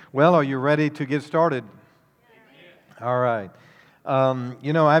Well, are you ready to get started? All right.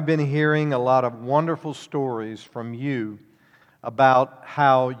 I've been hearing a lot of wonderful stories from you about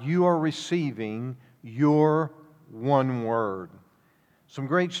how you are receiving your one word. Some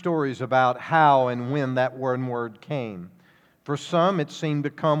great stories about how and when that one word came. For some, it seemed to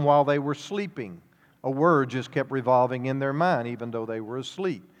come while they were sleeping. A word just kept revolving in their mind, even though they were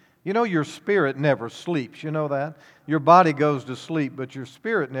asleep. You know, your spirit never sleeps. You know that? Your body goes to sleep, but your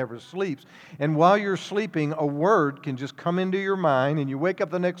spirit never sleeps. And while you're sleeping, a word can just come into your mind, and you wake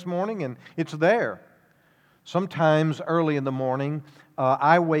up the next morning and it's there. Sometimes early in the morning,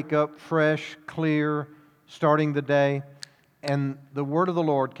 I wake up fresh, clear, starting the day, and the word of the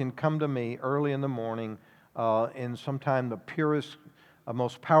Lord can come to me early in the morning in sometime the purest,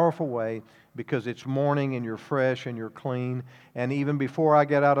 most powerful way, because it's morning and you're fresh and you're clean. And even before I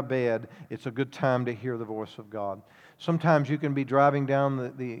get out of bed, it's a good time to hear the voice of God. Sometimes you can be driving down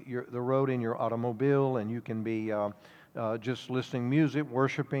the road in your automobile, and you can be just listening to music,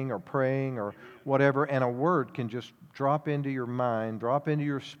 worshiping or praying or whatever, and a word can just drop into your mind, drop into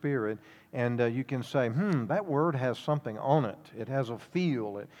your spirit, and you can say, that word has something on it. It has a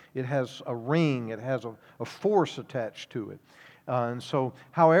feel. It has a ring. It has a force attached to it. And so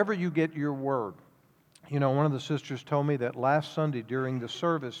however you get your word. One of the sisters told me that last Sunday during the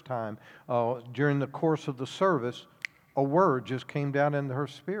service time, during the course of the service, a word just came down into her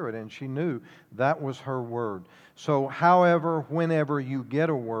spirit, and she knew that was her word. So however, whenever you get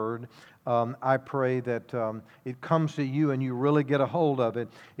a word, I pray that it comes to you and you really get a hold of it.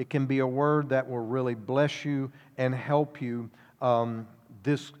 It can be a word that will really bless you and help you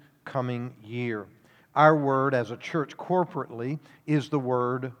this coming year. Our word as a church corporately is the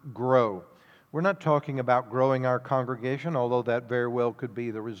word grow. We're not talking about growing our congregation, although that very well could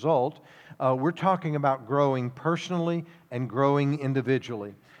be the result. We're talking about growing personally and growing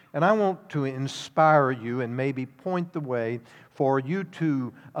individually. And I want to inspire you and maybe point the way for you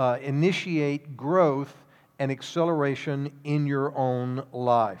to initiate growth and acceleration in your own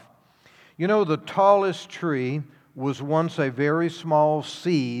life. You know, the tallest tree was once a very small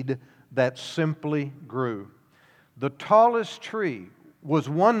seed that simply grew. The tallest tree was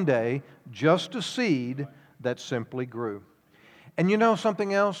one day just a seed that simply grew. And you know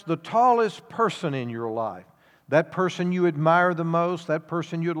something else? The tallest person in your life, that person you admire the most, that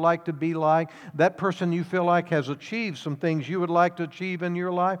person you'd like to be like, that person you feel like has achieved some things you would like to achieve in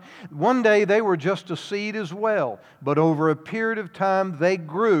your life, one day they were just a seed as well. But over a period of time, they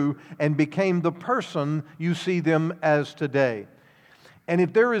grew and became the person you see them as today. And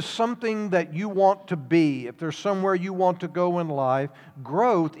if there is something that you want to be, if there's somewhere you want to go in life,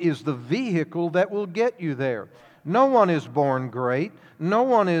 growth is the vehicle that will get you there. No one is born great. No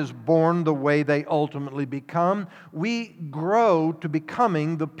one is born the way they ultimately become. We grow to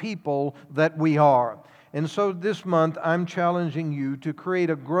becoming the people that we are. And so this month, I'm challenging you to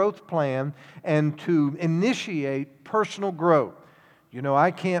create a growth plan and to initiate personal growth. You know,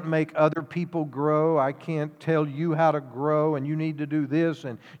 I can't make other people grow. I can't tell you how to grow, and you need to do this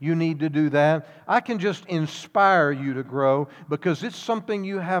and you need to do that. I can just inspire you to grow because it's something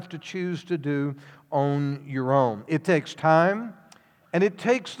you have to choose to do on your own. It takes time, and it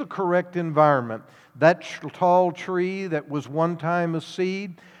takes the correct environment. That tall tree that was one time a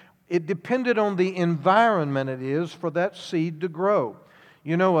seed, it depended on the environment it is for that seed to grow.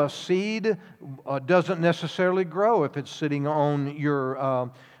 You know, a seed doesn't necessarily grow if it's sitting on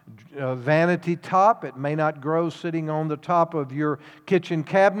your vanity top. It may not grow sitting on the top of your kitchen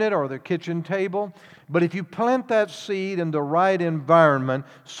cabinet or the kitchen table. But if you plant that seed in the right environment,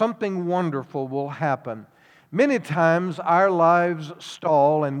 something wonderful will happen. Many times our lives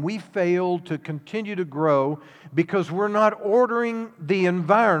stall and we fail to continue to grow because we're not ordering the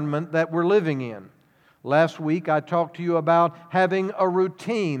environment that we're living in. Last week, I talked to you about having a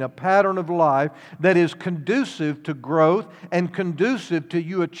routine, a pattern of life that is conducive to growth and conducive to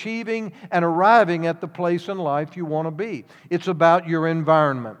you achieving and arriving at the place in life you want to be. It's about your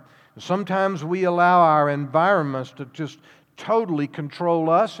environment. Sometimes we allow our environments to just totally control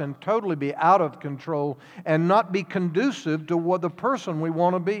us and totally be out of control and not be conducive to what the person we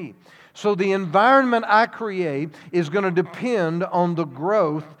want to be. So the environment I create is going to depend on the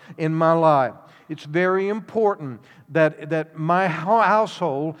growth in my life. It's very important that my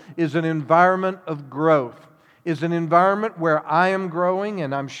household is an environment of growth, is an environment where I am growing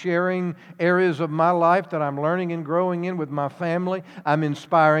and I'm sharing areas of my life that I'm learning and growing in with my family. I'm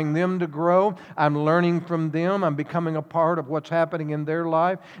inspiring them to grow. I'm learning from them. I'm becoming a part of what's happening in their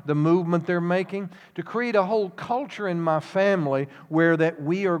life, the movement they're making, to create a whole culture in my family where that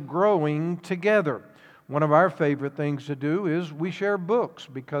we are growing together. One of our favorite things to do is we share books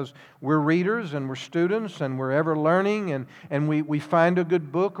because we're readers and we're students and we're ever learning, and we find a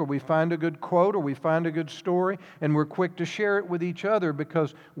good book or we find a good quote or we find a good story, and we're quick to share it with each other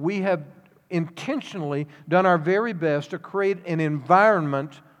because we have intentionally done our very best to create an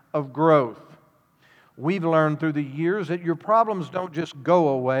environment of growth. We've learned through the years that your problems don't just go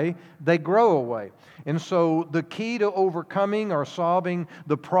away, they grow away. And so the key to overcoming or solving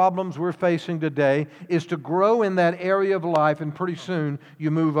the problems we're facing today is to grow in that area of life, and pretty soon you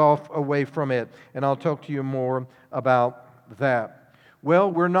move away from it. And I'll talk to you more about that.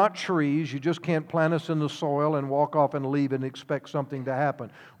 Well, we're not trees. You just can't plant us in the soil and walk off and leave and expect something to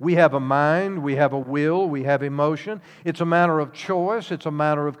happen. We have a mind, we have a will, we have emotion. It's a matter of choice, it's a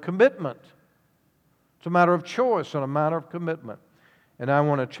matter of commitment. It's a matter of choice and a matter of commitment. And I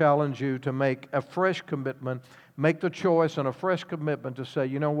want to challenge you to make a fresh commitment, make the choice and a fresh commitment to say,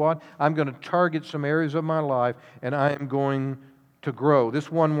 you know what, I'm going to target some areas of my life and I am going to grow.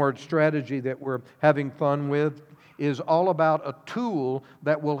 This one-word strategy that we're having fun with is all about a tool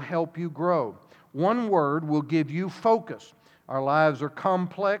that will help you grow. One word will give you focus. Our lives are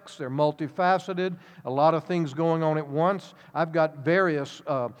complex, they're multifaceted, a lot of things going on at once. I've got various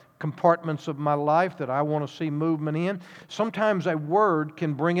compartments of my life that I want to see movement in. Sometimes a word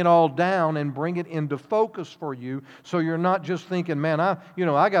can bring it all down and bring it into focus for you, so you're not just thinking, man,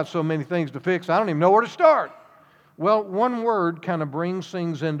 I got so many things to fix, I don't even know where to start. Well, one word kind of brings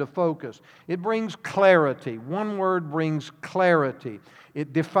things into focus. It brings clarity. One word brings clarity.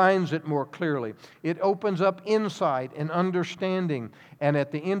 It defines it more clearly. It opens up insight and understanding. And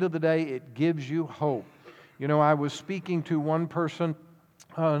at the end of the day, it gives you hope. You know, I was speaking to one person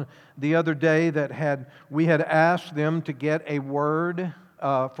the other day that we had asked them to get a word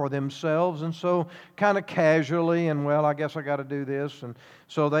for themselves, and so kind of casually, and well, I guess I got to do this, and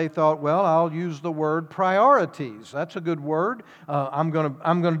so they thought, well, I'll use the word priorities. That's a good word. I'm going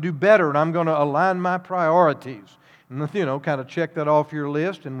to do better, and I'm going to align my priorities. And, you know, kind of check that off your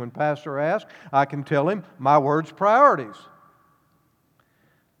list, and when Pastor asks, I can tell him my word's priorities.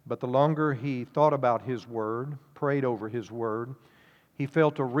 But the longer he thought about his word, prayed over his word, he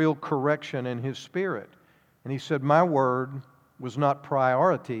felt a real correction in his spirit. And he said, my word was not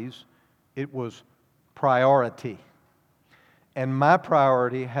priorities, it was priority. And my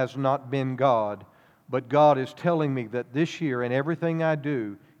priority has not been God, but God is telling me that this year in everything I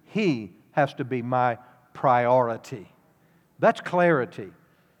do, He has to be my priority. That's clarity.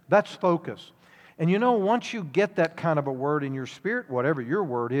 That's focus. And you know, once you get that kind of a word in your spirit, whatever your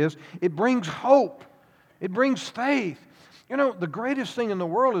word is, it brings hope. It brings faith. You know, the greatest thing in the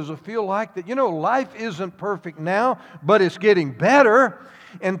world is to feel like that, you know, life isn't perfect now, but it's getting better.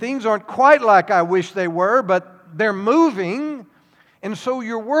 And things aren't quite like I wish they were, but they're moving. And so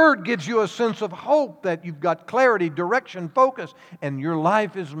your word gives you a sense of hope that you've got clarity, direction, focus, and your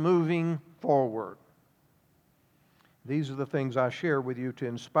life is moving forward. These are the things I share with you to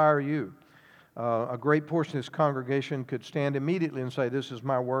inspire you. A great portion of this congregation could stand immediately and say, this is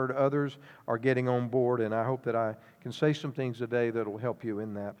my word. Others are getting on board, and I hope that I can say some things today that will help you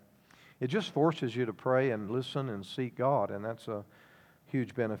in that. It just forces you to pray and listen and seek God, and that's a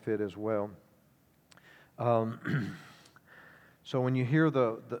huge benefit as well. So when you hear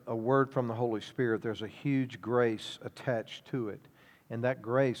a word from the Holy Spirit, there's a huge grace attached to it. And that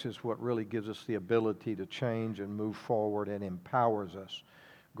grace is what really gives us the ability to change and move forward and empowers us.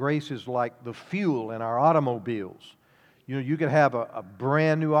 Grace is like the fuel in our automobiles. You know, you could have a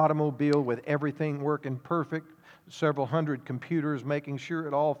brand new automobile with everything working perfect, several hundred computers making sure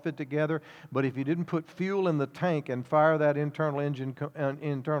it all fit together. But if you didn't put fuel in the tank and fire that internal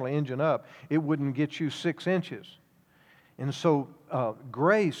engine up, it wouldn't get you 6 inches. And so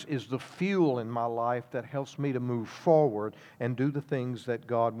grace is the fuel in my life that helps me to move forward and do the things that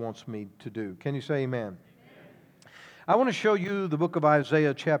God wants me to do. Can you say amen? I want to show you the book of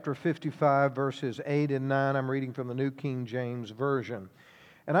Isaiah chapter 55 verses 8 and 9. I'm reading from the New King James Version.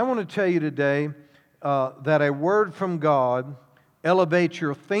 And I want to tell you today that a word from God elevates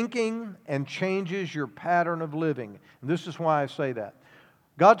your thinking and changes your pattern of living. And this is why I say that.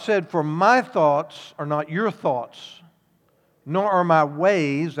 God said, for my thoughts are not your thoughts, nor are my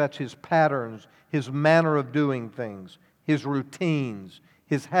ways, that's His patterns, His manner of doing things, His routines,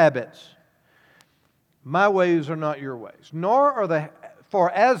 His habits. My ways are not your ways, for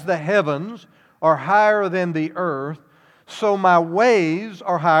as the heavens are higher than the earth, so my ways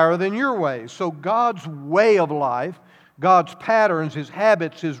are higher than your ways. So God's way of life, God's patterns, His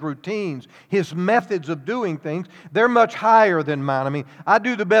habits, His routines, His methods of doing things, they're much higher than mine. I mean, I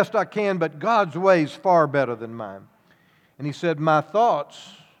do the best I can, but God's way is far better than mine. And He said, my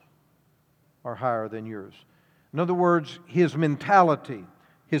thoughts are higher than yours. In other words, his mentality,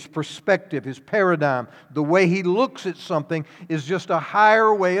 his perspective, his paradigm, the way he looks at something is just a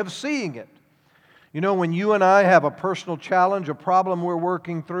higher way of seeing it. You know, when you and I have a personal challenge, a problem we're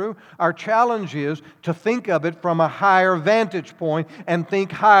working through, our challenge is to think of it from a higher vantage point and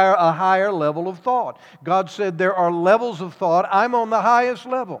think a higher level of thought. God said there are levels of thought. I'm on the highest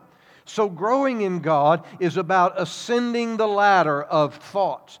level. So growing in God is about ascending the ladder of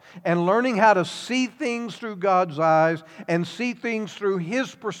thoughts and learning how to see things through God's eyes and see things through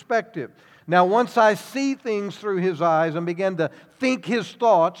His perspective. Now, once I see things through His eyes and begin to think His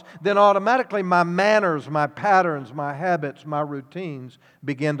thoughts, then automatically my manners, my patterns, my habits, my routines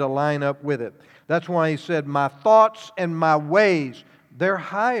begin to line up with it. That's why He said, my thoughts and my ways, they're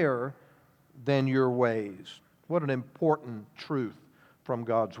higher than your ways. What an important truth from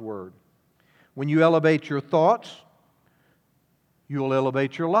God's Word. When you elevate your thoughts, you'll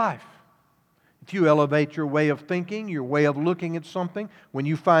elevate your life. If you elevate your way of thinking, your way of looking at something, when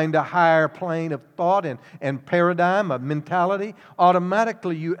you find a higher plane of thought and paradigm, of mentality,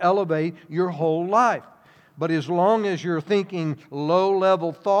 automatically you elevate your whole life. But as long as you're thinking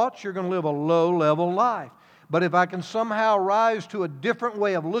low-level thoughts, you're going to live a low-level life. But if I can somehow rise to a different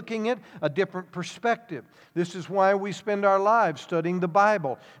way of looking at a different perspective. This is why we spend our lives studying the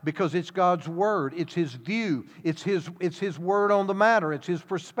Bible, because it's God's Word, it's His view, it's His Word on the matter, it's His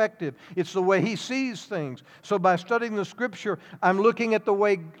perspective, it's the way He sees things. So by studying the Scripture, I'm looking at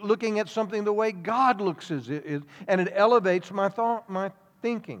something the way God looks at it, and it elevates my thought, my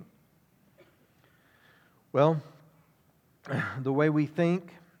thinking. Well, the way we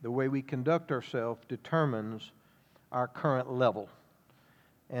think, the way we conduct ourselves determines our current level.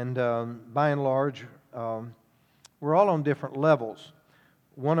 And by and large, we're all on different levels.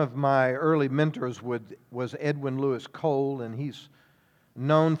 One of my early mentors was Edwin Lewis Cole, and he's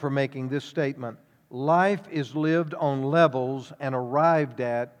known for making this statement: life is lived on levels and arrived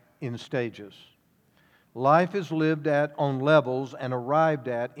at in stages. Life is lived on levels and arrived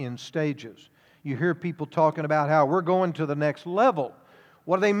at in stages. You hear people talking about how we're going to the next level.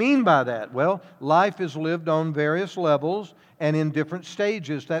 What do they mean by that? Well, life is lived on various levels and in different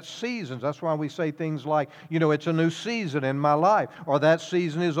stages. That's seasons. That's why we say things like, it's a new season in my life, or that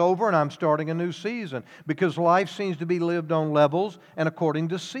season is over and I'm starting a new season, because life seems to be lived on levels and according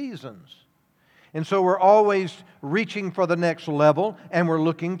to seasons. And so we're always reaching for the next level and we're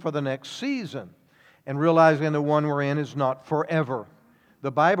looking for the next season and realizing the one we're in is not forever.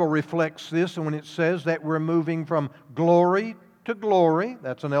 The Bible reflects this when it says that we're moving from glory to glory,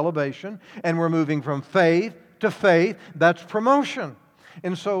 that's an elevation, and we're moving from faith to faith, that's promotion.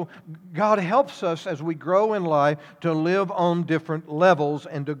 And so God helps us as we grow in life to live on different levels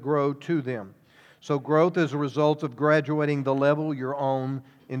and to grow to them. So growth is a result of graduating the level you're on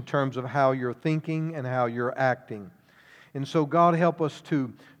in terms of how you're thinking and how you're acting. And so God help us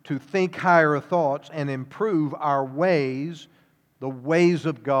to think higher thoughts and improve our ways, the ways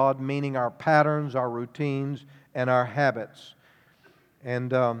of God, meaning our patterns, our routines, and our habits.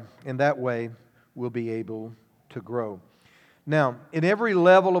 And in that way, we'll be able to grow. Now, in every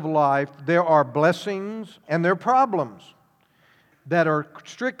level of life, there are blessings and there are problems that are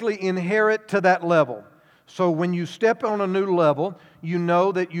strictly inherent to that level. So when you step on a new level, you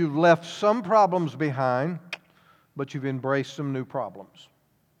know that you've left some problems behind, but you've embraced some new problems.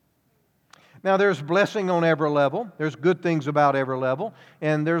 Now, there's blessing on every level. There's good things about every level,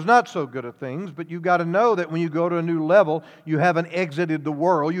 and there's not so good of things, but you've got to know that when you go to a new level, you haven't exited the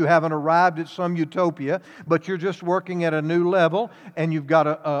world, you haven't arrived at some utopia, but you're just working at a new level, and you've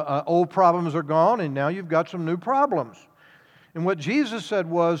got old problems are gone, and now you've got some new problems. And what Jesus said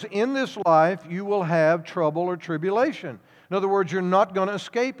was, in this life, you will have trouble or tribulation. In other words, you're not going to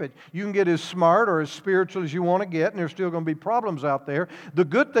escape it. You can get as smart or as spiritual as you want to get, and there's still going to be problems out there. The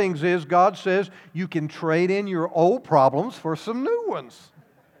good things is, God says, you can trade in your old problems for some new ones.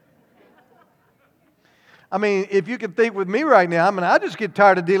 I mean, if you can think with me right now, I just get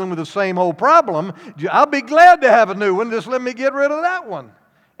tired of dealing with the same old problem. I'll be glad to have a new one. Just let me get rid of that one.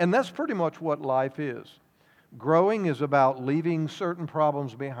 And that's pretty much what life is. Growing is about leaving certain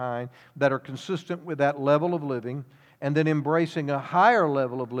problems behind that are consistent with that level of living, and then embracing a higher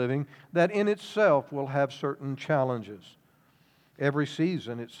level of living that in itself will have certain challenges. Every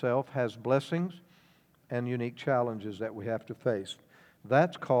season itself has blessings and unique challenges that we have to face.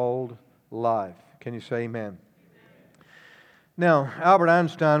 That's called life. Can you say amen? Now, Albert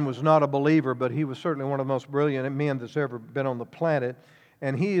Einstein was not a believer, but he was certainly one of the most brilliant men that's ever been on the planet.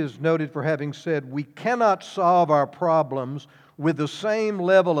 And he is noted for having said, we cannot solve our problems with the same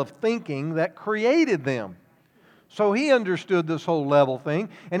level of thinking that created them. So he understood this whole level thing,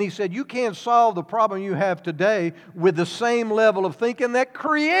 and he said, you can't solve the problem you have today with the same level of thinking that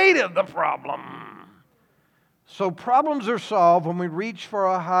created the problem. So problems are solved when we reach for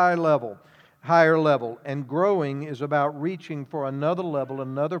a higher level, and growing is about reaching for another level,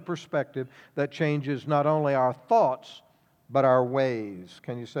 another perspective that changes not only our thoughts, but our ways.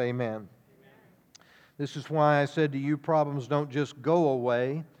 Can you say amen? This is why I said to you, problems don't just go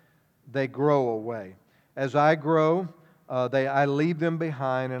away, they grow away. As I grow, I leave them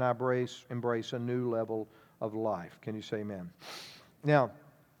behind and I embrace a new level of life. Can you say amen? Now,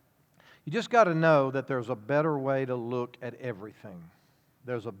 you just got to know that there's a better way to look at everything.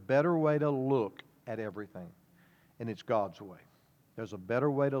 There's a better way to look at everything, and it's God's way. There's a better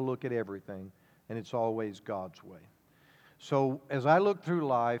way to look at everything, and it's always God's way. So as I look through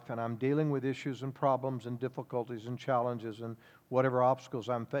life and I'm dealing with issues and problems and difficulties and challenges and whatever obstacles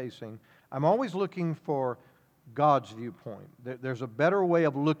I'm facing, I'm always looking for God's viewpoint. There's a better way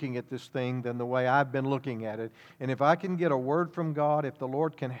of looking at this thing than the way I've been looking at it. And if I can get a word from God, if the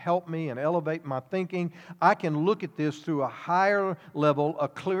Lord can help me and elevate my thinking, I can look at this through a higher level, a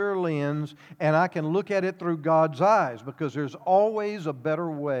clearer lens, and I can look at it through God's eyes, because there's always a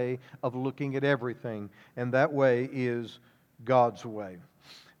better way of looking at everything, and that way is God's way.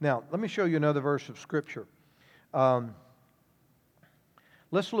 Now, let me show you another verse of Scripture.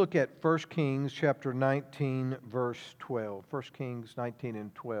 Let's look at 1 Kings chapter 19, verse 12. 1 Kings 19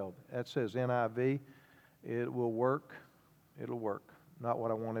 and 12. That says NIV. It will work. It'll work. Not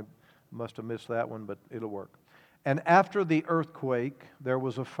what I wanted. Must have missed that one, but it'll work. And after the earthquake, there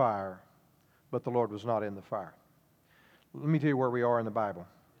was a fire, but the Lord was not in the fire. Let me tell you where we are in the Bible.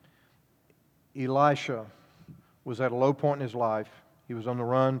 Elisha was at a low point in his life. He was on the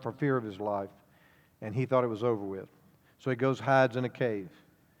run for fear of his life, and he thought it was over with. So he goes, hides in a cave.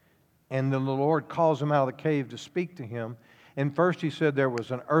 And then the Lord calls him out of the cave to speak to him. And first he said there was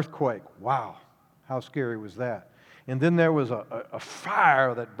an earthquake. Wow, how scary was that? And then there was a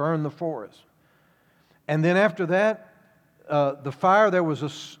fire that burned the forest. And then after that, the fire, there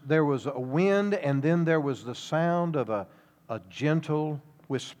was a wind, and then there was the sound of a gentle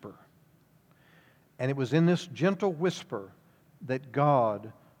whisper. And it was in this gentle whisper that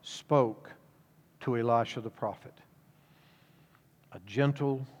God spoke to Elisha the prophet. A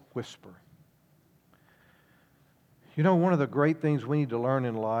gentle whisper. You know, one of the great things we need to learn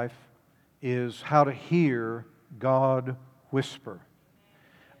in life is how to hear God whisper.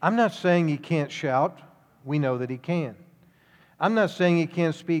 I'm not saying He can't shout. We know that He can. I'm not saying He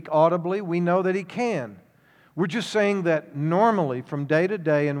can't speak audibly. We know that He can. We're just saying that normally, from day to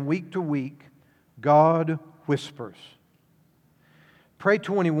day and week to week, God whispers. Pray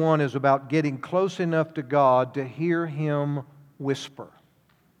 21 is about getting close enough to God to hear Him whisper.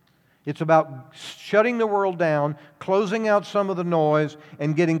 It's about shutting the world down, closing out some of the noise,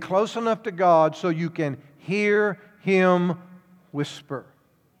 and getting close enough to God so you can hear Him whisper.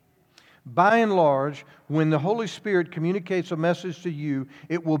 By and large, when the Holy Spirit communicates a message to you,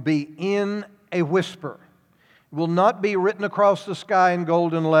 it will be in a whisper. It will not be written across the sky in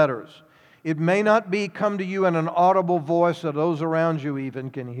golden letters. It may not be come to you in an audible voice that those around you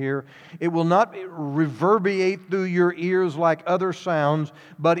even can hear. It will not reverberate through your ears like other sounds,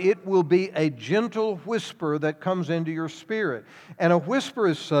 but it will be a gentle whisper that comes into your spirit. And a whisper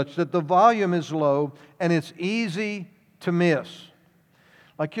is such that the volume is low and it's easy to miss.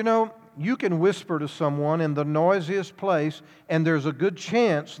 Like, you know, you can whisper to someone in the noisiest place and there's a good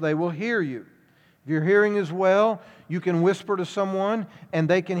chance they will hear you. If your hearing is well, you can whisper to someone and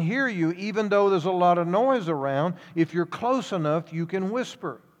they can hear you even though there's a lot of noise around. If you're close enough, you can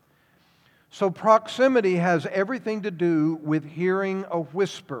whisper. So proximity has everything to do with hearing a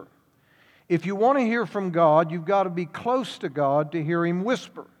whisper. If you want to hear from God, you've got to be close to God to hear Him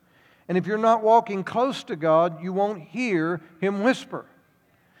whisper. And if you're not walking close to God, you won't hear Him whisper.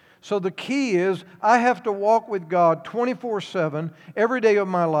 So the key is I have to walk with God 24/7 every day of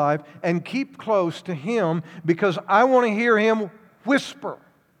my life and keep close to Him because I want to hear Him whisper.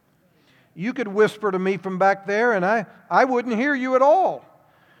 You could whisper to me from back there and I wouldn't hear you at all.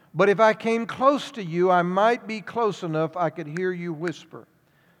 But if I came close to you, I might be close enough I could hear you whisper.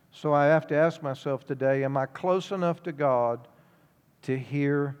 So I have to ask myself today, am I close enough to God to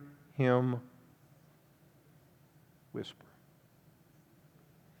hear Him whisper?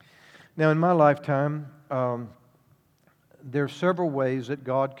 Now, in my lifetime, there are several ways that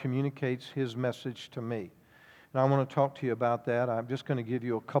God communicates His message to me. And I want to talk to you about that. I'm just going to give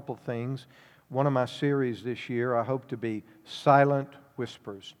you a couple things. One of my series this year, I hope to be Silent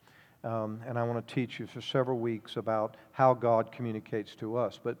Whispers. And I want to teach you for several weeks about how God communicates to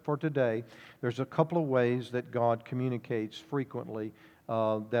us. But for today, there's a couple of ways that God communicates frequently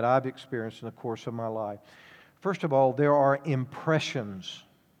that I've experienced in the course of my life. First of all, there are impressions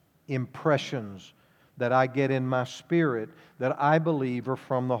that I get in my spirit that I believe are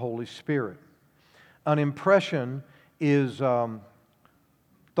from the Holy Spirit. An impression is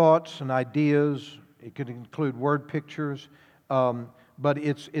thoughts and ideas. It could include word pictures, but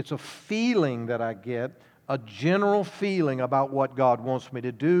it's a feeling that I get, a general feeling about what God wants me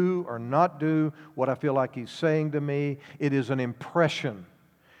to do or not do, what I feel like He's saying to me. It is an impression.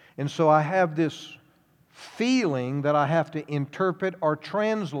 And so I have this feeling that I have to interpret or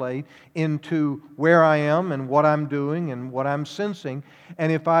translate into where I am and what I'm doing and what I'm sensing.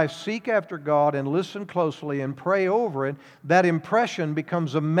 And if I seek after God and listen closely and pray over it, that impression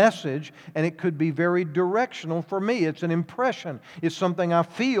becomes a message, and it could be very directional for me. It's an impression. It's something I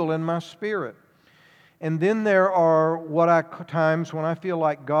feel in my spirit. And then there are times when I feel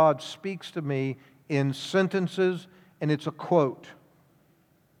like God speaks to me in sentences, and it's a quote.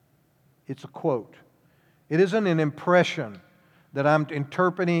 It's a quote. It isn't an impression that I'm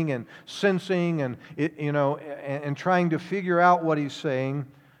interpreting and sensing and trying to figure out what He's saying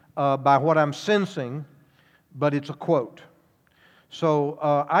by what I'm sensing, but it's a quote. So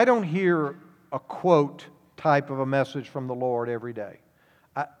I don't hear a quote type of a message from the Lord every day.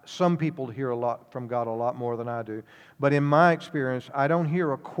 Some people hear a lot from God a lot more than I do. But in my experience, I don't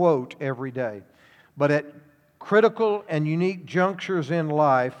hear a quote every day. But at critical and unique junctures in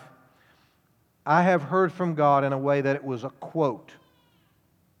life, I have heard from God in a way that it was a quote.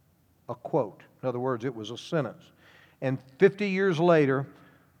 A quote. In other words, it was a sentence. And 50 years later,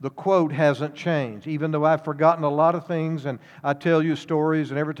 the quote hasn't changed. Even though I've forgotten a lot of things, and I tell you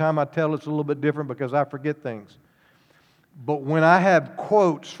stories, and every time I tell it's a little bit different because I forget things. But when I have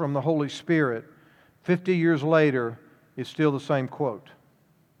quotes from the Holy Spirit, 50 years later, it's still the same quote.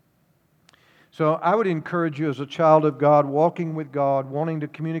 So I would encourage you as a child of God, walking with God, wanting to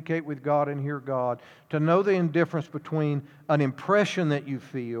communicate with God and hear God, to know the difference between an impression that you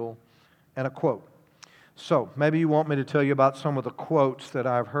feel and a quote. So maybe you want me to tell you about some of the quotes that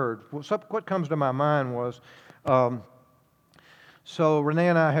I've heard. What comes to my mind was, so Renee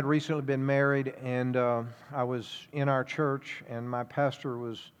and I had recently been married, and I was in our church, and my pastor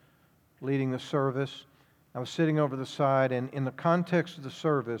was leading the service. I was sitting over the side, and in the context of the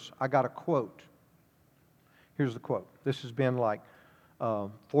service, I got a quote. Here's the quote. This has been like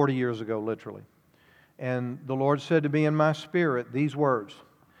 40 years ago, literally. And the Lord said to me in my spirit these words,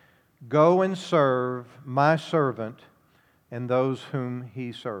 "Go and serve my servant and those whom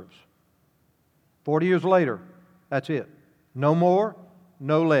he serves." 40 years later, that's it. No more,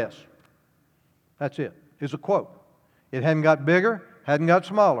 no less. That's it. It's a quote. It hadn't got bigger, hadn't got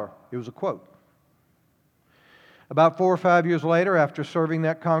smaller. It was a quote. About 4 or 5 years later, after serving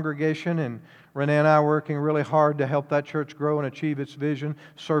that congregation, and Renee and I working really hard to help that church grow and achieve its vision,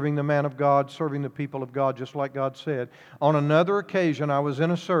 serving the man of God, serving the people of God, just like God said. On another occasion, I was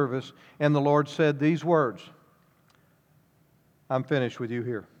in a service, and the Lord said these words, "I'm finished with you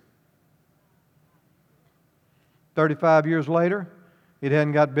here." 35 years later, it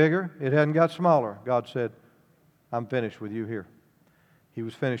hadn't got bigger, it hadn't got smaller. God said, "I'm finished with you here." He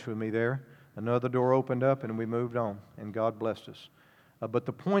was finished with me there. Another door opened up and we moved on, and God blessed us. But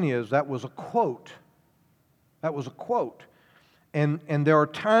the point is, that was a quote. That was a quote. And there are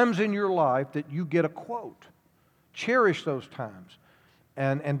times in your life that you get a quote. Cherish those times.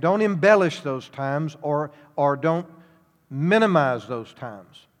 And don't embellish those times or don't minimize those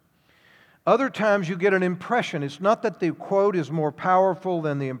times. Other times you get an impression. It's not that the quote is more powerful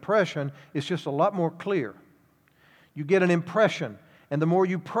than the impression. It's just a lot more clear. You get an impression. And the more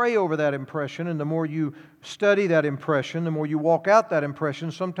you pray over that impression, and the more you study that impression, the more you walk out that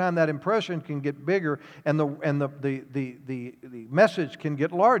impression, sometimes that impression can get bigger, and the message can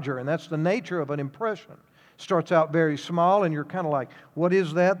get larger, and that's the nature of an impression. Starts out very small, and you're kind of like, what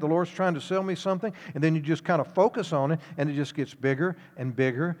is that? The Lord's trying to sell me something? And then you just kind of focus on it, and it just gets bigger and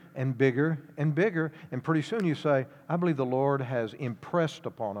bigger and bigger and bigger, and pretty soon you say, I believe the Lord has impressed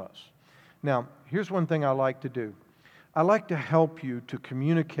upon us. Now, here's one thing I like to do. I like to help you to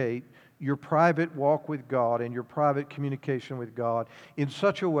communicate your private walk with God and your private communication with God in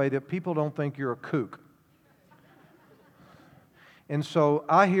such a way that people don't think you're a kook. And so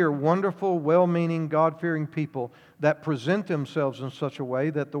I hear wonderful, well-meaning, God-fearing people that present themselves in such a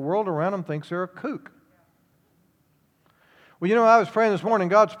way that the world around them thinks they're a kook. Well, I was praying this morning,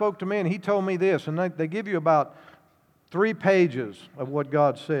 God spoke to me and He told me this, and they give you about 3 pages of what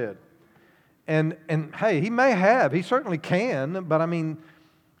God said. And hey, He may have, He certainly can, but I mean,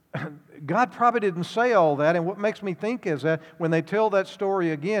 God probably didn't say all that, and what makes me think is that when they tell that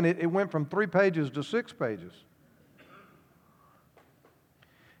story again, it went from 3 pages to 6 pages.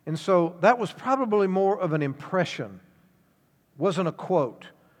 And so that was probably more of an impression, wasn't a quote.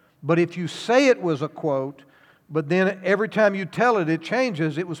 But if you say it was a quote, but then every time you tell it, it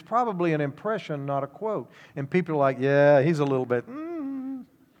changes, it was probably an impression, not a quote. And people are like, yeah, he's a little bit.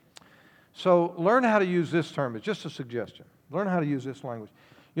 So learn how to use this term. It's just a suggestion. Learn how to use this language.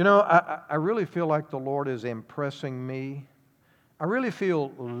 You know, I really feel like the Lord is impressing me. I really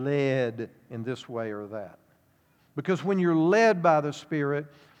feel led in this way or that. Because when you're led by the Spirit,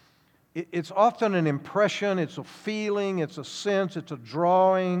 it's often an impression, it's a feeling, it's a sense, it's a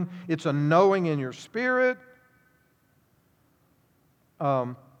drawing, it's a knowing in your spirit.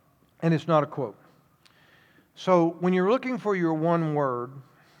 And it's not a quote. So when you're looking for your one word,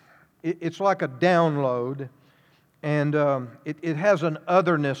 it's like a download, and it has an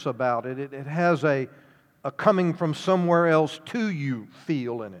otherness about it. It has a coming from somewhere else to you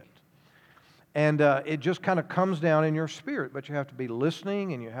feel in it. And it just kind of comes down in your spirit, but you have to be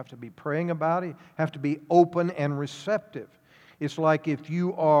listening and you have to be praying about it. You have to be open and receptive. It's like if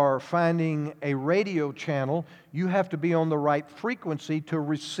you are finding a radio channel, you have to be on the right frequency to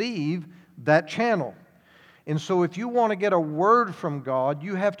receive that channel. And so if you want to get a word from God,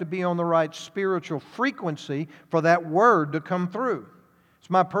 you have to be on the right spiritual frequency for that word to come through. It's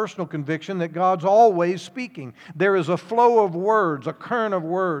my personal conviction that God's always speaking. There is a flow of words, a current of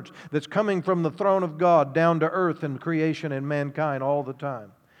words that's coming from the throne of God down to earth and creation and mankind all the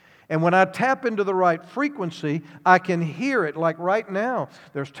time. And when I tap into the right frequency, I can hear it. Like right now,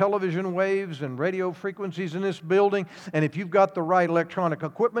 there's television waves and radio frequencies in this building. And if you've got the right electronic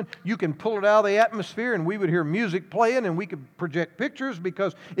equipment, you can pull it out of the atmosphere and we would hear music playing and we could project pictures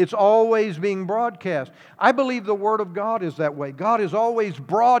because it's always being broadcast. I believe the Word of God is that way. God is always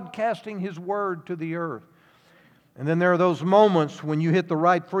broadcasting His Word to the earth. And then there are those moments when you hit the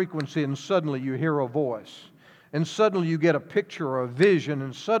right frequency and suddenly you hear a voice. And suddenly you get a picture or a vision,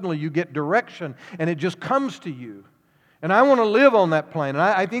 and suddenly you get direction, and it just comes to you. And I want to live on that plane. And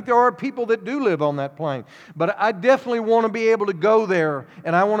I think there are people that do live on that plane. But I definitely want to be able to go there,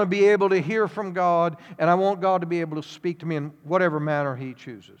 and I want to be able to hear from God, and I want God to be able to speak to me in whatever manner He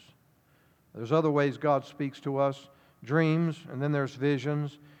chooses. There's other ways God speaks to us, dreams, and then there's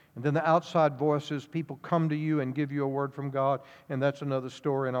visions. And then the outside voices, people come to you and give you a word from God, and that's another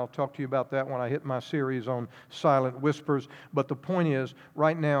story, and I'll talk to you about that when I hit my series on silent whispers. But the point is,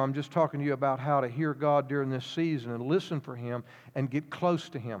 right now I'm just talking to you about how to hear God during this season and listen for Him and get close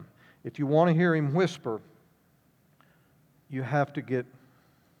to Him. If you want to hear Him whisper, you have to get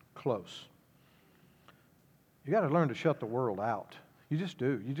close. You got to learn to shut the world out. You just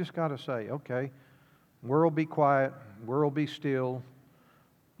do. You just got to say, okay, world be quiet, world be still.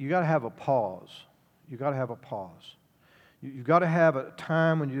 You got to have a pause. You got to have a pause. You've got to have a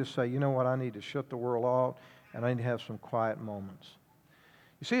time when you just say, you know what, I need to shut the world out and I need to have some quiet moments.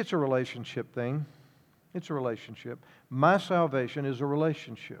 You see, it's a relationship thing. It's a relationship. My salvation is a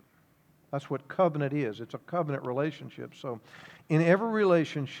relationship. That's what covenant is. It's a covenant relationship. So in every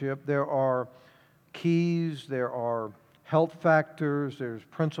relationship, there are keys, there are health factors, there's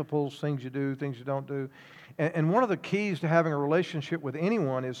principles, things you do, things you don't do. And one of the keys to having a relationship with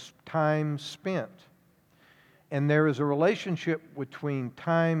anyone is time spent. And there is a relationship between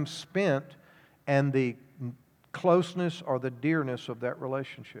time spent and the closeness or the dearness of that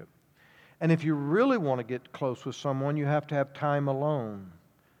relationship. And if you really want to get close with someone, you have to have time alone.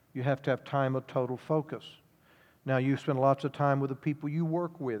 You have to have time of total focus. Now, you spend lots of time with the people you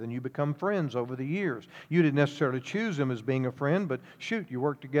work with, and you become friends over the years. You didn't necessarily choose them as being a friend, but shoot, you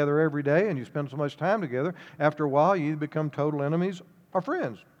work together every day, and you spend so much time together. After a while, you become total enemies or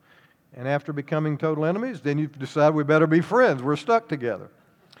friends. And after becoming total enemies, then you decide we better be friends. We're stuck together.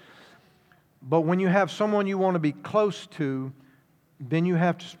 But when you have someone you want to be close to, then you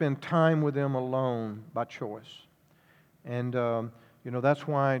have to spend time with them alone by choice. And that's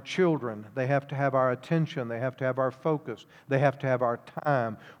why children, they have to have our attention, they have to have our focus, they have to have our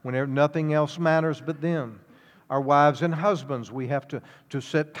time whenever nothing else matters but them. Our wives and husbands, we have to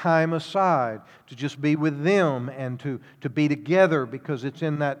set time aside to just be with them and to be together, because it's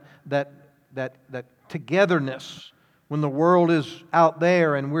in that togetherness when the world is out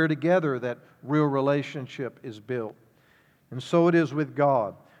there and we're together that real relationship is built. And so it is with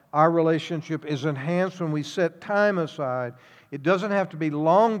God. Our relationship is enhanced when we set time aside. It doesn't have to be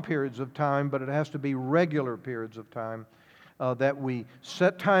long periods of time, but it has to be regular periods of time that we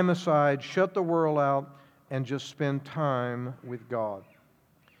set time aside, shut the world out, and just spend time with God.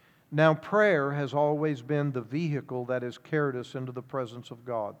 Now, prayer has always been the vehicle that has carried us into the presence of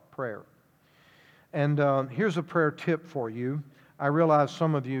God, prayer. And here's a prayer tip for you. I realize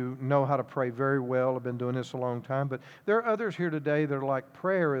some of you know how to pray very well. I've been doing this a long time. But there are others here today that are like,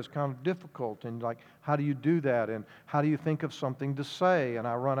 prayer is kind of difficult. And like, how do you do that? And how do you think of something to say? And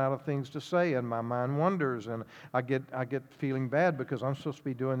I run out of things to say, and my mind wanders. And I get feeling bad because I'm supposed to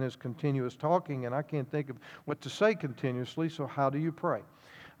be doing this continuous talking, and I can't think of what to say continuously. So how do you pray?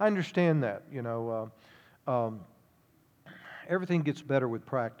 I understand that. Everything gets better with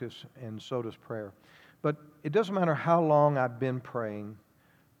practice, and so does prayer. But it doesn't matter how long I've been praying.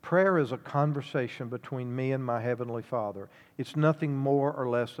 Prayer is a conversation between me and my Heavenly Father. It's nothing more or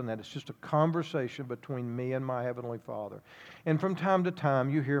less than that. It's just a conversation between me and my Heavenly Father. And from time to time,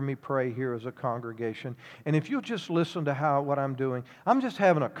 you hear me pray here as a congregation. And if you'll just listen to what I'm doing, I'm just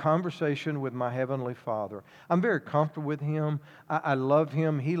having a conversation with my Heavenly Father. I'm very comfortable with Him. I love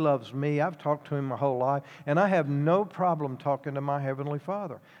Him. He loves me. I've talked to Him my whole life. And I have no problem talking to my Heavenly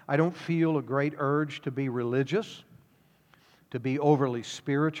Father. I don't feel a great urge to be religious, to be overly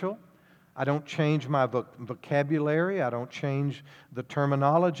spiritual. I don't change my vocabulary. I don't change the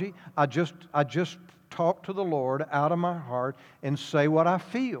terminology. I just talk to the Lord out of my heart and say what I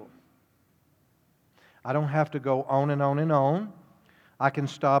feel. I don't have to go on and on and on. I can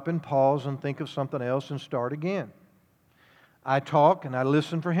stop and pause and think of something else and start again. I talk and I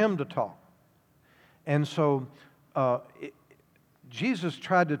listen for Him to talk. And so Jesus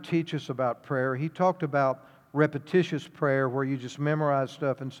tried to teach us about prayer. He talked about repetitious prayer where you just memorize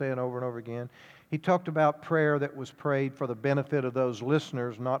stuff and say it over and over again. He talked about prayer that was prayed for the benefit of those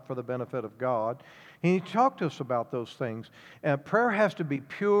listeners, not for the benefit of God. And He talked to us about those things. Prayer has to be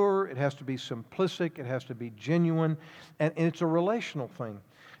pure, it has to be simplistic, it has to be genuine, and it's a relational thing.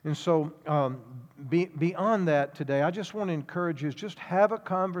 And so beyond that today, I just want to encourage you, just have a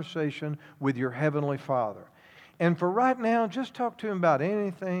conversation with your Heavenly Father. And for right now, just talk to Him about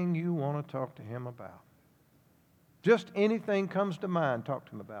anything you want to talk to Him about. Just anything comes to mind, talk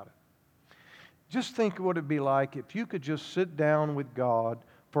to Him about it. Just think what it'd be like if you could just sit down with God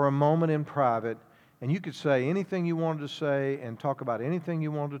for a moment in private and you could say anything you wanted to say and talk about anything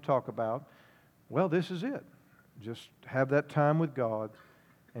you wanted to talk about. Well, this is it. Just have that time with God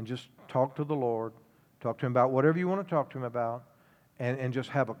and just talk to the Lord. Talk to Him about whatever you want to talk to Him about and just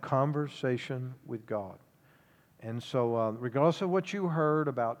have a conversation with God. And so regardless of what you heard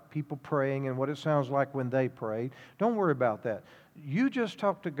about people praying and what it sounds like when they prayed, don't worry about that. You just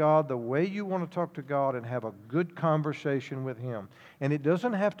talk to God the way you want to talk to God and have a good conversation with Him. And it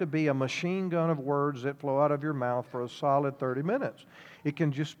doesn't have to be a machine gun of words that flow out of your mouth for a solid 30 minutes. It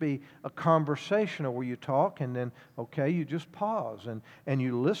can just be a conversational where you talk and then, okay, you just pause and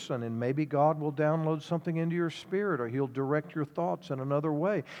you listen, and maybe God will download something into your spirit or He'll direct your thoughts in another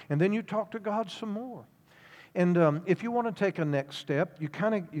way. And then you talk to God some more. And if you want to take a next step, you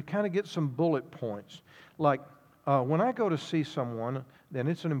kind of get some bullet points. Like when I go to see someone, then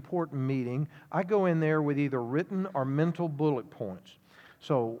it's an important meeting, I go in there with either written or mental bullet points.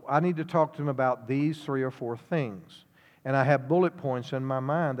 So I need to talk to them about these 3 or 4 things. And I have bullet points in my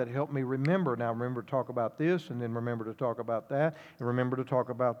mind that help me remember. Now remember to talk about this, and then remember to talk about that, and remember to talk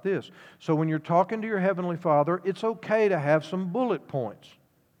about this. So when you're talking to your Heavenly Father, it's okay to have some bullet points.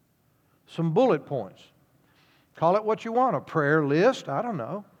 Some bullet points. Call it what you want, a prayer list, I don't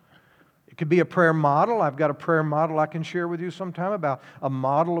know. It could be a prayer model. I've got a prayer model I can share with you sometime about a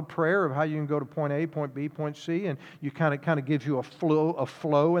model of prayer of how you can go to point A, point B, point C, and you kind of gives you a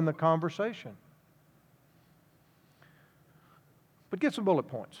flow in the conversation. But get some bullet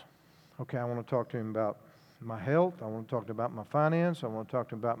points. Okay, I want to talk to him about my health. I want to talk to him about my finance. I want to talk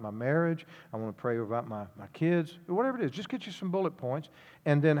to him about my marriage. I want to pray about my kids. Whatever it is, just get you some bullet points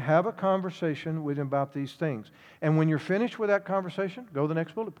and then have a conversation with him about these things. And when you're finished with that conversation, go to the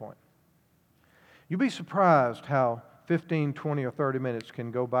next bullet point. You'll be surprised how 15, 20, or 30 minutes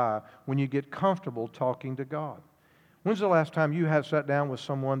can go by when you get comfortable talking to God. When's the last time you have sat down with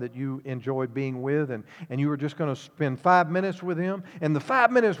someone that you enjoyed being with and you were just going to spend 5 minutes with him and the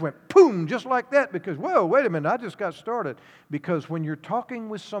 5 minutes went boom, just like that because, whoa, wait a minute, I just got started. Because when you're talking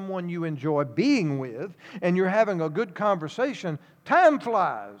with someone you enjoy being with and you're having a good conversation, time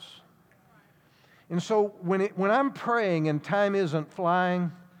flies. And so when I'm praying and time isn't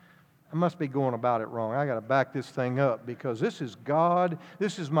flying, I must be going about it wrong. I got to back this thing up because this is God.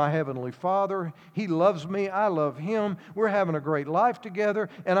 This is my Heavenly Father. He loves me. I love Him. We're having a great life together,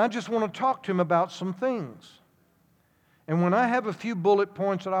 and I just want to talk to Him about some things. And when I have a few bullet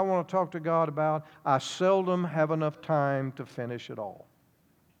points that I want to talk to God about, I seldom have enough time to finish it all.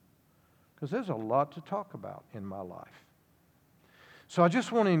 Because there's a lot to talk about in my life. So I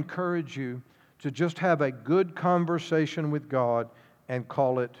just want to encourage you to just have a good conversation with God and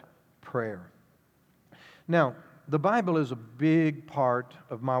call it prayer. Now, the Bible is a big part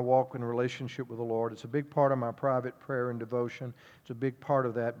of my walk and relationship with the Lord. It's a big part of my private prayer and devotion. It's a big part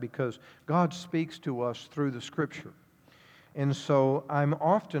of that because God speaks to us through the Scripture. And so I'm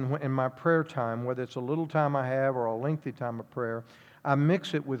often in my prayer time, whether it's a little time I have or a lengthy time of prayer, I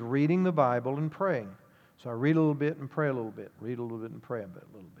mix it with reading the Bible and praying. So I read a little bit and pray a little bit, read a little bit and pray a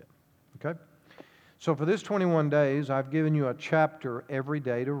little bit. Okay? So for this 21 days, I've given you a chapter every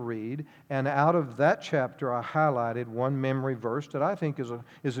day to read, and out of that chapter, I highlighted one memory verse that I think is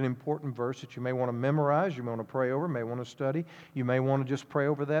an important verse that you may want to memorize, you may want to pray over, may want to study. You may want to just pray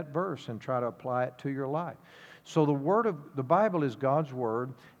over that verse and try to apply it to your life. So the Bible is God's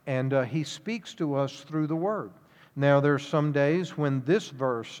Word, and He speaks to us through the Word. Now, there's some days when this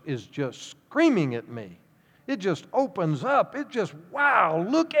verse is just screaming at me. It just opens up. It just, wow,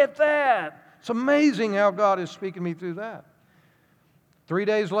 look at that. It's amazing how God is speaking to me through that. 3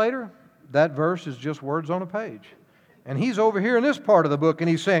 days later, that verse is just words on a page. And He's over here in this part of the book, and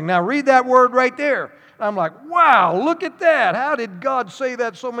He's saying, now read that word right there. And I'm like, wow, look at that. How did God say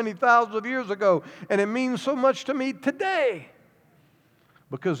that so many thousands of years ago? And it means so much to me today.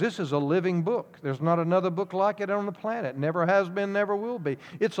 Because this is a living book. There's not another book like it on the planet. Never has been, never will be.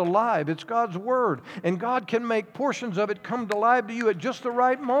 It's alive. It's God's Word. And God can make portions of it come to life to you at just the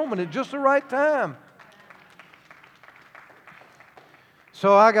right moment, at just the right time.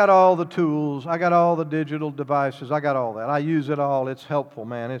 So I got all the tools. I got all the digital devices. I got all that. I use it all. It's helpful,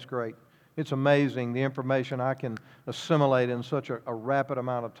 man. It's great. It's amazing the information I can assimilate in such a rapid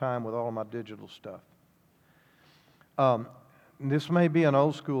amount of time with all of my digital stuff. This may be an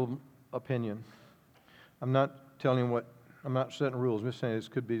old school opinion. I'm not telling you I'm not setting rules. I'm just saying this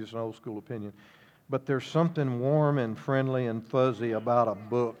could be just an old school opinion. But there's something warm and friendly and fuzzy about a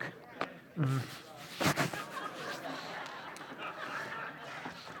book.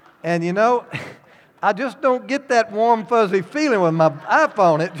 And you know, I just don't get that warm, fuzzy feeling with my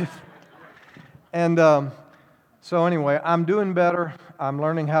iPhone. So anyway, I'm doing better. I'm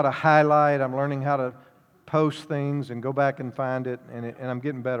learning how to highlight. I'm learning how to post things and go back and find it, and I'm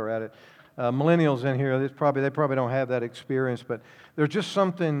getting better at it. Millennials in here, they probably don't have that experience, but there's just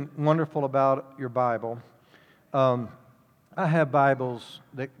something wonderful about your Bible. I have Bibles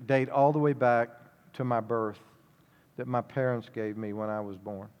that date all the way back to my birth that my parents gave me when I was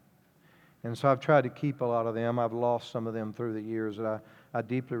born. And so I've tried to keep a lot of them. I've lost some of them through the years that I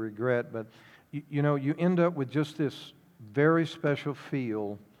deeply regret, but you know, you end up with just this very special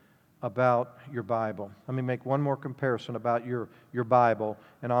feel about your Bible. Let me make one more comparison about your Bible,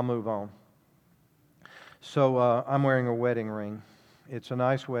 and I'll move on. So I'm wearing a wedding ring. It's a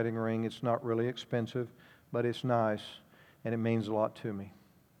nice wedding ring. It's not really expensive, but it's nice, and it means a lot to me.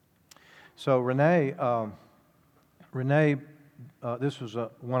 So Renee, this was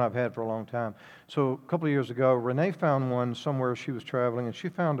one I've had for a long time. So a couple of years ago, Renee found one somewhere she was traveling, and she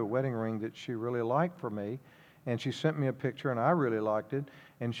found a wedding ring that she really liked for me. And she sent me a picture, and I really liked it.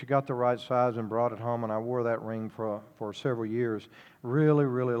 And she got the right size and brought it home, and I wore that ring for several years. Really,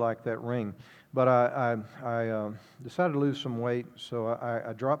 really liked that ring. But I decided to lose some weight, so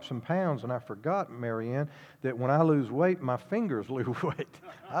I dropped some pounds, and I forgot, Marianne, that when I lose weight, my fingers lose weight.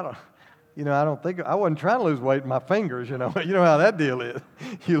 I wasn't trying to lose weight in my fingers, you know. You know how that deal is.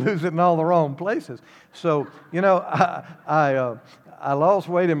 You lose it in all the wrong places. So, you know, I lost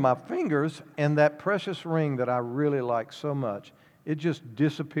weight in my fingers, and that precious ring that I really like so much, it just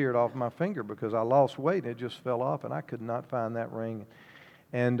disappeared off my finger because I lost weight, and it just fell off, and I could not find that ring.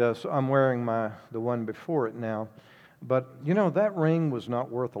 And so I'm wearing the one before it now. But, you know, that ring was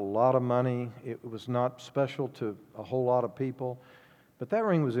not worth a lot of money. It was not special to a whole lot of people. But that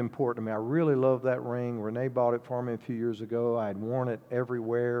ring was important to me. I really loved that ring. Renee bought it for me a few years ago. I had worn it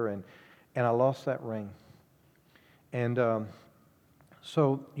everywhere, and I lost that ring. And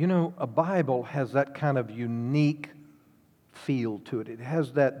so, you know, a Bible has that kind of unique feel to it. It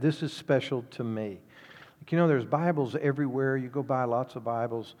has that, this is special to me. You know, there's Bibles everywhere. You go buy lots of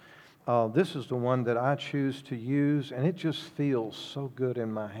Bibles. This is the one that I choose to use, and it just feels so good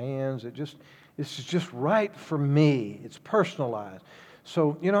in my hands. It's just right for me. It's personalized.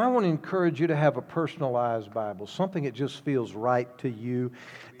 So, you know, I want to encourage you to have a personalized Bible, something that just feels right to you.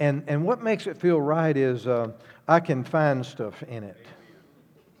 And what makes it feel right is I can find stuff in it.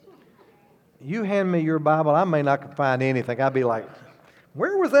 You hand me your Bible, I may not find anything. I'd be like,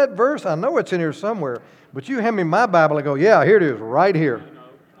 where was that verse? I know it's in here somewhere. But you hand me my Bible, I go, yeah, here it is, right here.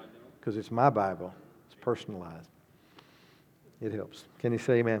 Because it's my Bible. It's personalized. It helps. Can you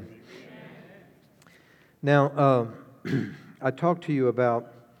say amen? Now, I talked to you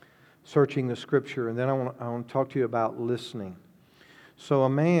about searching the Scripture, and then I want to talk to you about listening. So a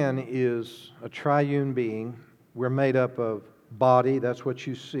man is a triune being. We're made up of body, that's what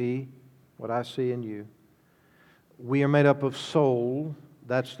you see, what I see in you. We are made up of soul,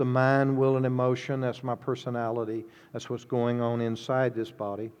 that's the mind, will, and emotion, that's my personality, that's what's going on inside this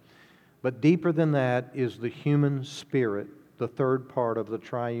body. But deeper than that is the human spirit, the third part of the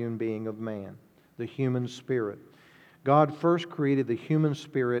triune being of man, the human spirit. God first created the human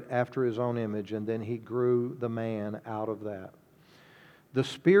spirit after His own image, and then He grew the man out of that. The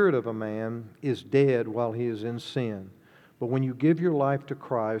spirit of a man is dead while he is in sin. But when you give your life to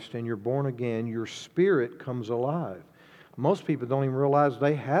Christ and you're born again, your spirit comes alive. Most people don't even realize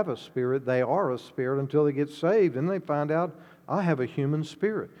they have a spirit. They are a spirit until they get saved, and they find out, I have a human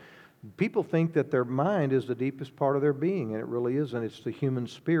spirit. People think that their mind is the deepest part of their being, and it really isn't. It's the human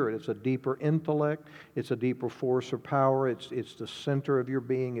spirit. It's a deeper intellect. It's a deeper force or power. It's the center of your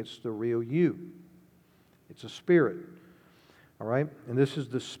being. It's the real you. It's a spirit. All right? And this is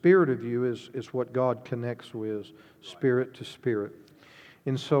the spirit of you is what God connects with, spirit to spirit.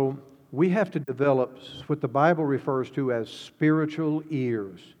 And so we have to develop what the Bible refers to as spiritual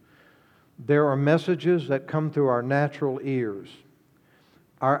ears. There are messages that come through our natural ears.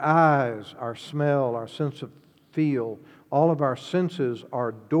 Our eyes, our smell, our sense of feel, all of our senses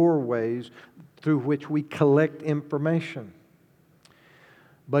are doorways through which we collect information.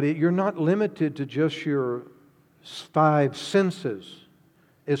 But you're not limited to just your 5 senses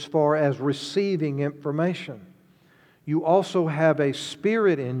as far as receiving information. You also have a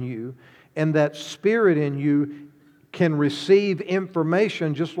spirit in you, and that spirit in you can receive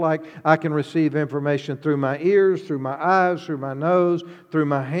information just like I can receive information through my ears, through my eyes, through my nose, through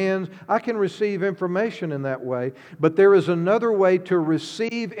my hands. I can receive information in that way. But there is another way to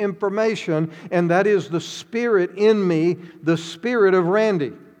receive information, and that is the spirit in me, the spirit of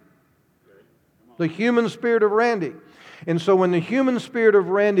Randy. The human spirit of Randy. And so when the human spirit of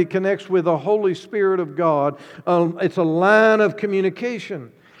Randy connects with the Holy Spirit of God, it's a line of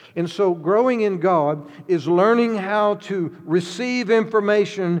communication. And so growing in God is learning how to receive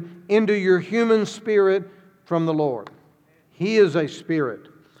information into your human spirit from the Lord. He is a spirit,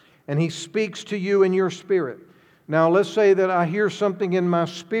 and He speaks to you in your spirit. Now let's say that I hear something in my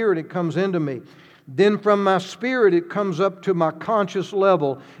spirit, it comes into me. Then from my spirit it comes up to my conscious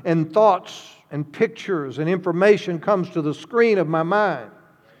level, and thoughts and pictures and information comes to the screen of my mind.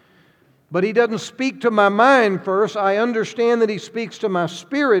 But He doesn't speak to my mind first. I understand that He speaks to my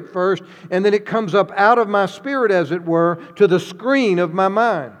spirit first, and then it comes up out of my spirit, as it were, to the screen of my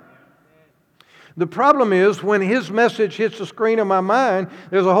mind. The problem is, when His message hits the screen of my mind,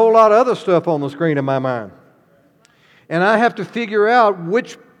 there's a whole lot of other stuff on the screen of my mind. And I have to figure out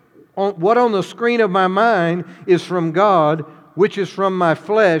what on the screen of my mind is from God, which is from my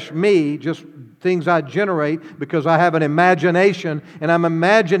flesh, me, just things I generate because I have an imagination and I'm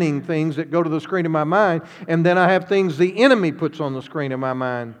imagining things that go to the screen of my mind, and then I have things the enemy puts on the screen of my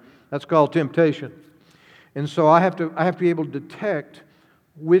mind. That's called temptation. And so I have to be able to detect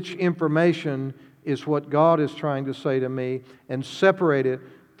which information is what God is trying to say to me and separate it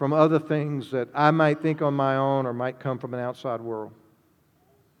from other things that I might think on my own or might come from an outside world.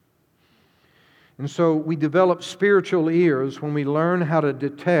 And so we develop spiritual ears when we learn how to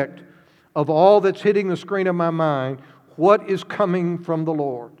detect, of all that's hitting the screen of my mind, what is coming from the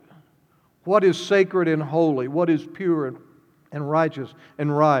Lord. What is sacred and holy? What is pure and righteous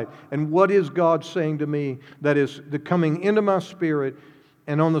and right? And what is God saying to me that is coming into my spirit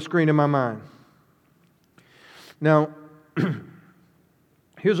and on the screen of my mind? Now,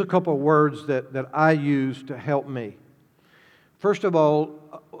 here's a couple of words that I use to help me. First of all,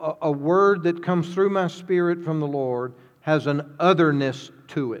 a word that comes through my spirit from the Lord has an otherness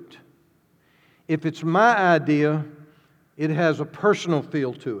to it. If it's my idea, it has a personal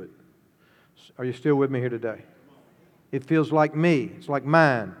feel to it. Are you still with me here today? It feels like me. It's like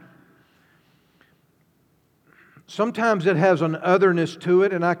mine. Sometimes it has an otherness to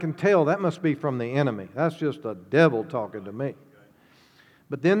it, and I can tell that must be from the enemy. That's just the devil talking to me.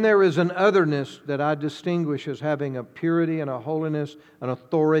 But then there is an otherness that I distinguish as having a purity and a holiness, an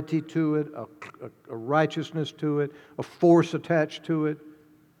authority to it, a righteousness to it, a force attached to it.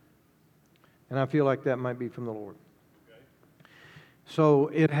 And I feel like that might be from the Lord. So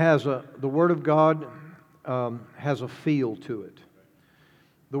it has the Word of God has a feel to it.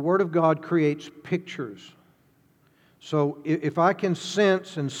 The Word of God creates pictures. So if I can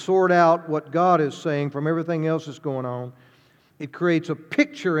sense and sort out what God is saying from everything else that's going on, it creates a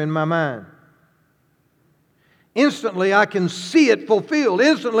picture in my mind. Instantly, I can see it fulfilled.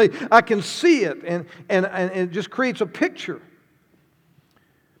 Instantly, I can see it. And it just creates a picture.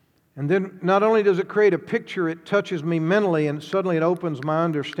 And then not only does it create a picture, it touches me mentally, and suddenly it opens my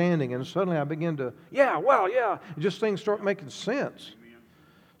understanding, and suddenly I begin to, just things start making sense.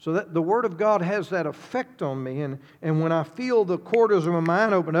 So that the Word of God has that effect on me, and when I feel the corridors of my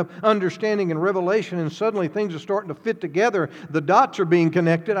mind open up, understanding and revelation, and suddenly things are starting to fit together, the dots are being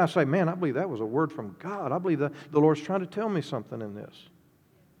connected, I say, man, I believe that was a word from God. I believe that the Lord's trying to tell me something in this.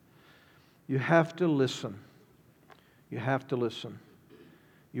 You have to listen. You have to listen.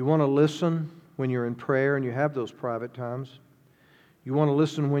 You want to listen when you're in prayer and you have those private times. You want to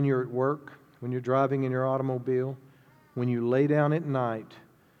listen when you're at work, when you're driving in your automobile, when you lay down at night.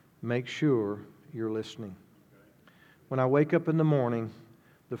 Make sure you're listening. When I wake up in the morning,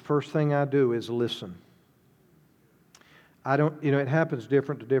 the first thing I do is listen. It happens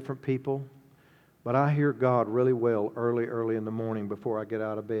different to different people, but I hear God really well early in the morning before I get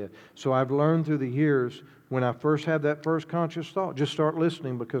out of bed. So I've learned through the years, when I first have that first conscious thought, just start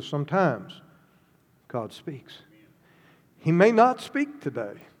listening, because sometimes God speaks. He may not speak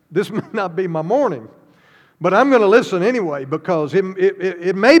today. This may not be my morning. But I'm going to listen anyway, because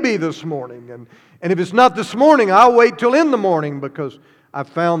it may be this morning. And if it's not this morning, I'll wait till in the morning, because I've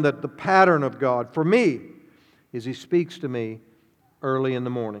found that the pattern of God for me is He speaks to me early in the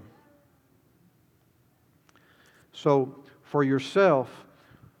morning. So for yourself,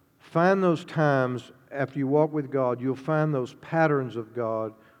 find those times after you walk with God, you'll find those patterns of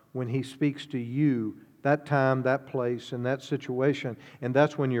God when He speaks to you, that time, that place, and that situation. And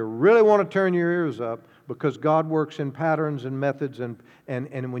that's when you really want to turn your ears up, because God works in patterns and methods,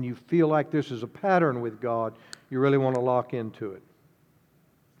 and when you feel like this is a pattern with God, you really want to lock into it.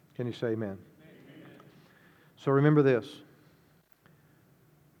 Can you say amen? Amen. So remember this.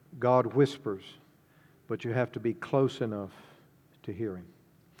 God whispers, but you have to be close enough to hear Him.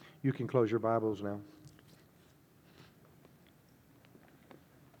 You can close your Bibles now.